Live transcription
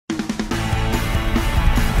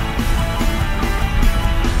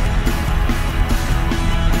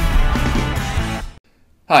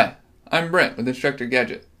Hi, I'm Brent with Instructor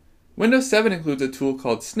Gadget. Windows 7 includes a tool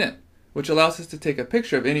called Snip, which allows us to take a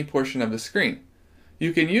picture of any portion of the screen.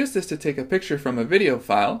 You can use this to take a picture from a video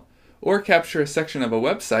file, or capture a section of a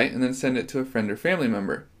website and then send it to a friend or family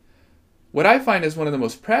member. What I find is one of the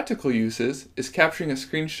most practical uses is capturing a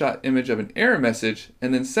screenshot image of an error message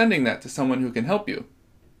and then sending that to someone who can help you.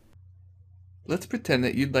 Let's pretend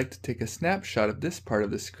that you'd like to take a snapshot of this part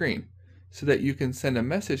of the screen, so that you can send a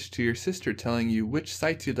message to your sister telling you which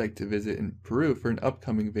sites you'd like to visit in Peru for an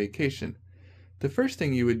upcoming vacation. The first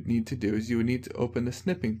thing you would need to do is you would need to open the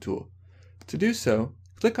Snipping tool. To do so,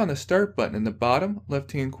 click on the Start button in the bottom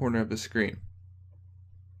left-hand corner of the screen.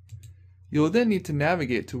 You will then need to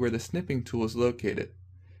navigate to where the Snipping tool is located.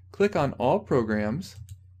 Click on All Programs,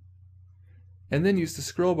 and then use the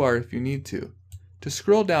scroll bar if you need to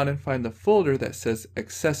scroll down and find the folder that says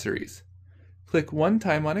Accessories. Click one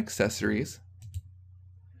time on Accessories,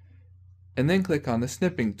 and then click on the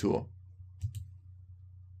Snipping tool.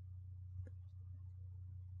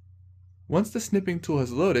 Once the Snipping tool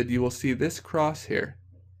has loaded, you will see this crosshair.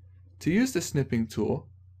 To use the Snipping tool,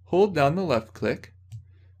 hold down the left click,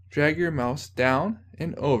 drag your mouse down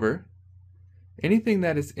and over. Anything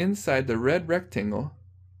that is inside the red rectangle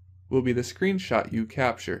will be the screenshot you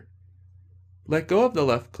capture. Let go of the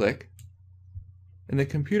left click, and the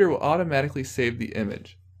computer will automatically save the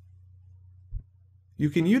image. You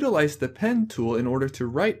can utilize the pen tool in order to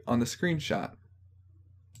write on the screenshot.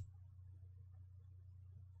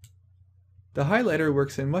 The highlighter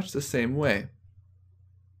works in much the same way.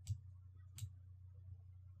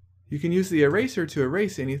 You can use the eraser to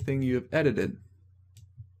erase anything you have edited.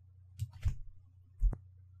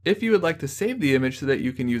 If you would like to save the image so that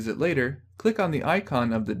you can use it later, click on the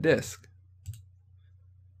icon of the disk.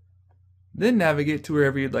 Then navigate to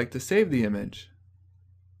wherever you'd like to save the image.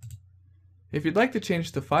 If you'd like to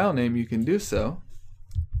change the file name, you can do so.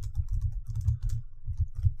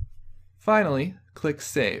 Finally, click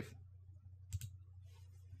Save.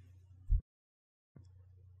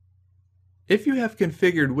 If you have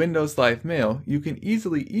configured Windows Live Mail, you can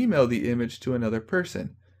easily email the image to another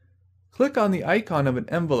person. Click on the icon of an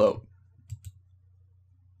envelope.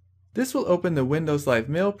 This will open the Windows Live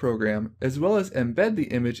Mail program as well as embed the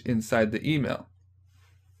image inside the email.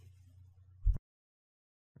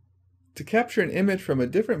 To capture an image from a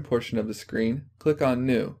different portion of the screen, click on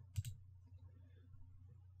New.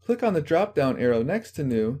 Click on the drop-down arrow next to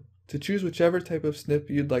New to choose whichever type of snip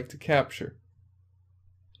you'd like to capture.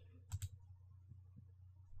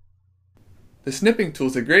 The Snipping tool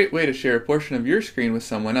is a great way to share a portion of your screen with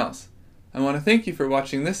someone else. I want to thank you for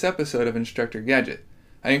watching this episode of Instructor Gadget.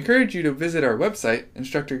 I encourage you to visit our website,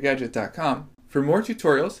 instructorgadget.com, for more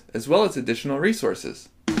tutorials as well as additional resources.